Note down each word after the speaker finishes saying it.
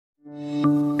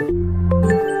Hi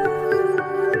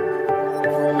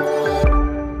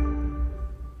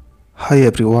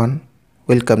everyone,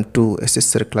 welcome to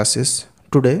shsirclasses.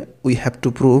 Today we have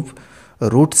to prove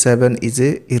root 7 is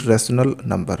a irrational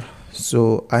number.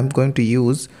 So I'm going to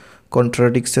use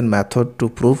contradiction method to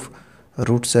prove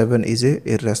root 7 is a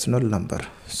irrational number.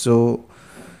 So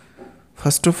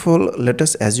first of all, let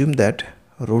us assume that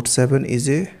root 7 is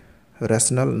a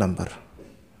rational number.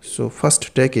 So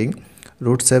first taking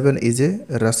root 7 is a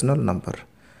rational number,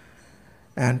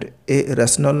 and a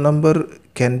rational number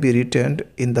can be written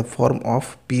in the form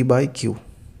of p by q.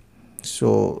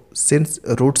 So since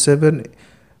root 7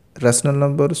 rational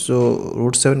number, so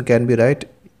root 7 can be write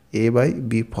a by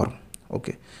b form,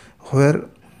 okay, where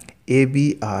a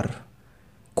b are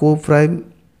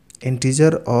co-prime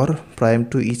integer or prime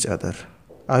to each other.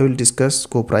 I will discuss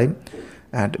co-prime,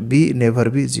 and b never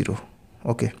be 0,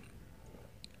 okay.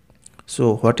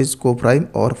 So what is co-prime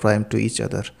or prime to each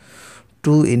other?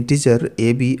 Two integer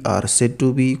ab are said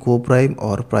to be co-prime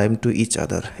or prime to each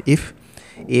other if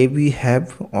ab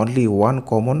have only one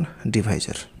common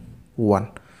divisor, 1.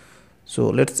 So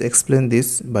let's explain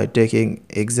this by taking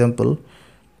example.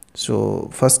 So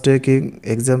first taking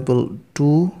example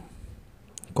 2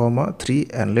 comma 3,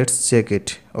 and let's check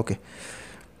it, okay.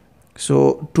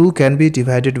 So 2 can be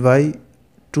divided by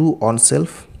 2 on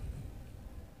self,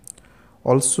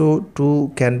 also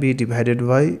 2 can be divided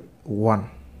by 1,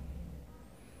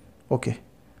 okay.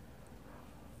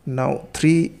 Now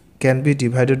 3 can be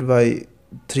divided by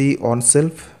 3 on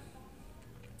self,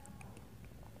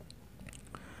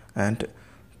 and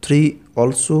 3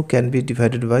 also can be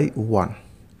divided by 1.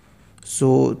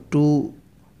 So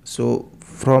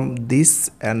from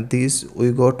this and this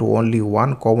we got only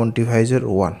one common divisor,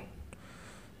 1.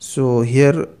 So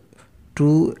here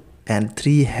 2 and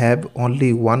 3 have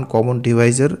only one common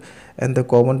divisor, and the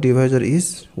common divisor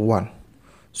is 1.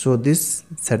 So this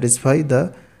satisfies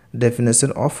the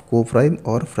definition of co-prime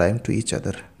or prime to each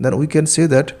other. Then we can say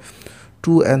that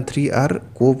 2 and 3 are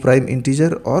co-prime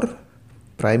integer or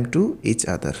prime to each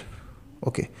other,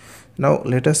 okay. Now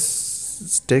let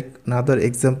us take another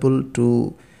example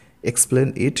to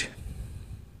explain it,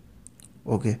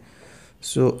 okay.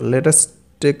 So let us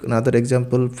take another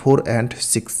example 4 and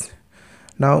 6.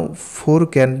 Now 4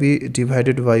 can be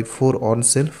divided by 4 on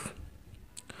self,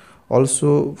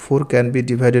 also 4 can be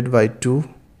divided by 2,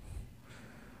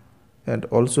 and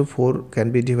also 4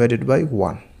 can be divided by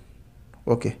 1,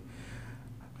 okay.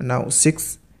 Now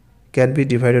 6 can be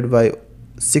divided by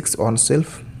 6 on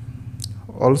self,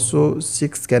 also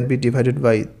 6 can be divided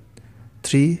by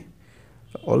 3,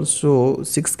 also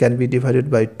 6 can be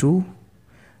divided by 2,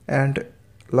 and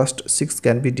last 6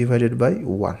 can be divided by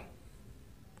 1,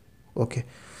 okay.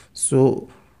 So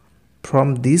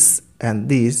from this and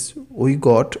this we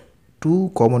got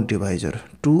two common divisor,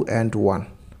 2 and 1.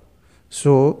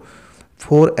 So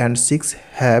 4 and 6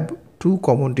 have two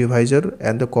common divisor,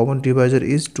 and the common divisor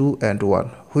is 2 and 1,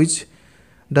 which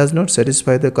does not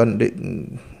satisfy the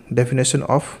definition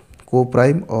of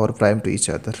co-prime or prime to each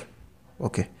other,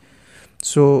 okay.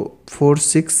 So 4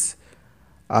 6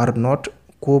 are not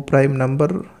co-prime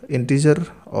number, integer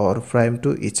or prime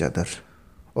to each other,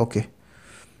 okay.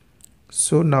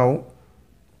 So now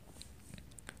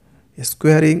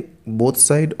squaring both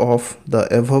sides of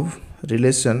the above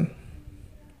relation.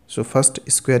 So first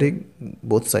squaring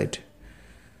both sides.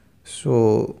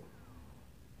 So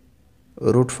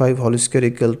root 5 whole square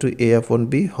equal to a upon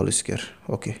b whole square,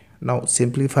 okay. Now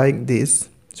simplifying this,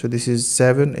 so this is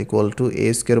 7 equal to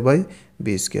a square by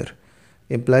b square,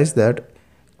 implies that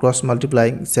cross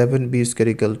multiplying 7b square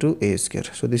equal to a square.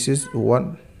 So this is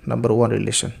number 1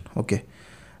 relation, okay.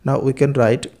 Now we can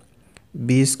write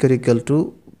b square equal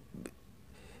to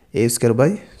a square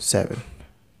by 7.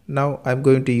 Now I'm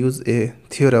going to use a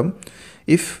theorem.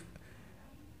 If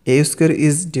a square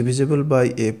is divisible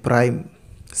by a prime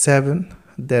 7,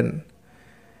 then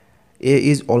a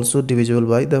is also divisible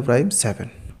by the prime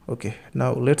 7, okay.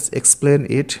 Now let's explain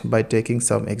it by taking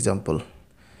some example.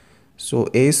 So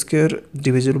a square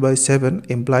divisible by 7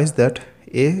 implies that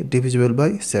a divisible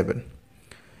by 7.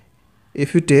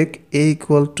 If you take a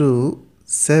equal to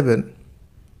 7,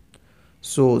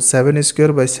 so 7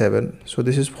 square by 7, so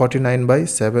this is 49 by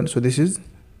 7, so this is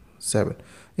 7,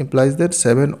 implies that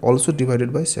 7 also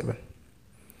divided by 7.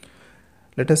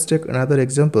 Let us take another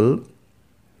example,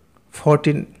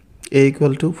 14, a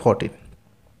equal to 14,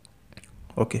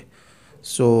 okay.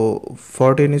 So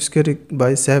 14 square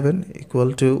by 7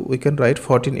 equal to, we can write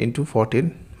 14 into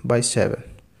 14 by 7.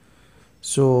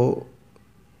 So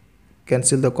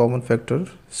cancel the common factor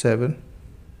 7.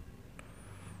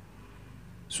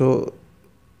 So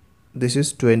this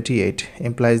is 28,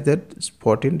 implies that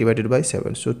 14 divided by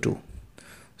 7, so 2.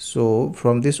 So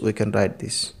from this we can write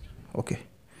this. Okay,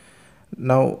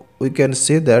 now we can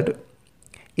say that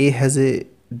a has a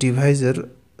divisor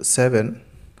 7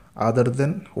 other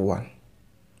than 1.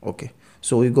 Okay,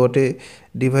 so we got a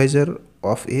divisor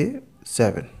of a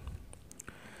 7.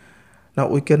 Now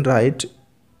we can write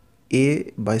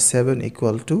a by 7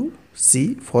 equal to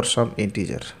c for some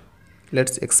integer.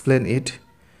 Let's explain it.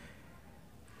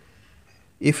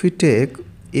 If we take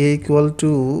a equal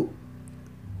to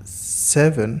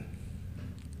 7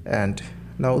 and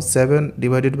now 7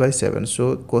 divided by 7,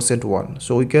 so quotient 1,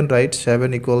 so we can write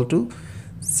 7 equal to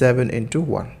 7 into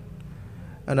 1.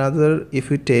 Another, if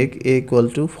we take a equal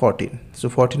to 14, so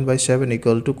 14 by 7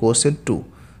 equal to quotient 2,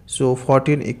 so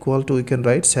 14 equal to, we can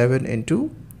write 7 into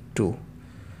 2.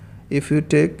 If you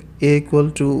take a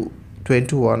equal to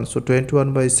 21, so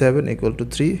 21 by 7 equal to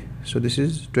 3, so this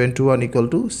is 21 equal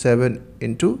to 7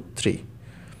 into 3.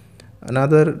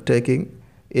 Another, taking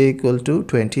a equal to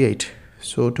 28,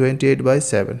 so 28 by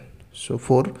 7, so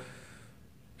 4,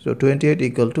 so 28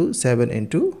 equal to 7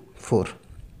 into 4.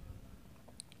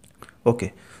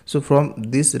 Okay, so from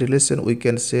this relation we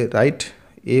can say write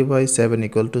a by 7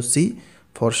 equal to c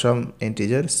for some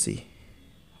integer c.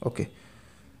 Okay,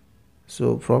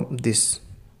 so from this,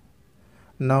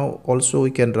 now also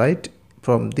we can write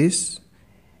from this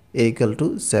a equal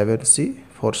to 7c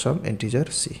for some integer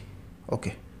c.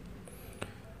 Okay,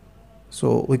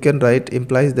 so we can write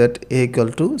implies that a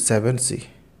equal to 7c.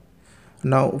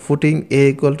 Now putting a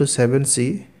equal to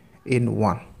 7c in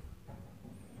 1.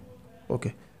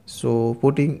 Okay, so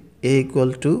putting a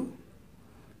equal to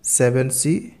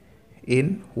 7c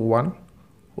in 1,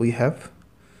 we have,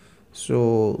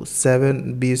 so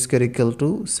 7b square equal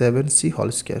to 7c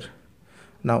whole square.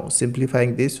 Now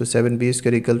simplifying this, so 7b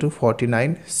square equal to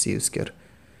 49c square.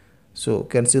 So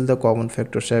cancel the common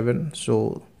factor 7,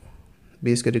 so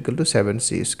b square equal to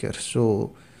 7c square.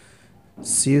 So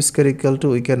c square equal to,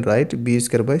 we can write b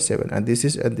square by 7, and this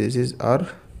is are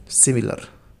similar.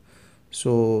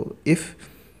 So if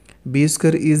b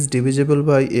square is divisible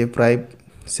by a prime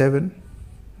 7,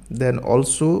 then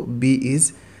also b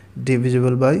is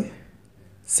divisible by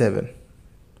 7.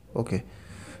 Okay,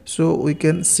 so we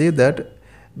can say that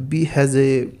b has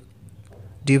a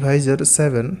divisor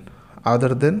 7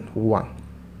 other than 1.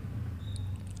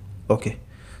 Okay,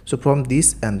 so from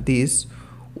this and this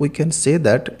we can say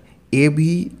that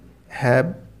ab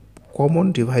have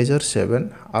common divisor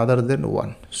 7 other than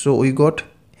 1. So we got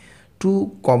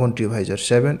two common divisors,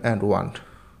 7 and 1.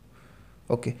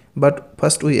 Okay, but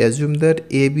first we assume that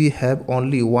AB have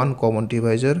only one common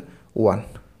divisor, 1,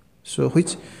 so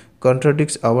which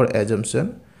contradicts our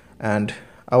assumption, and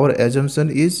our assumption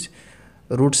is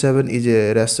root 7 is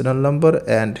a rational number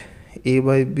and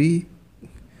AB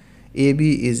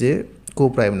is a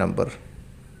co-prime number,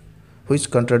 which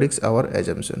contradicts our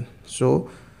assumption. So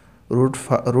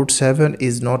root 7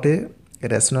 is not a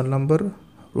rational number,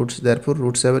 therefore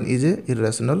root 7 is a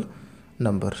irrational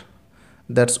number.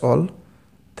 That's all.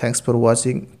 Thanks for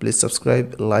watching. Please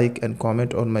subscribe, like and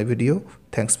comment on my video.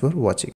 Thanks for watching.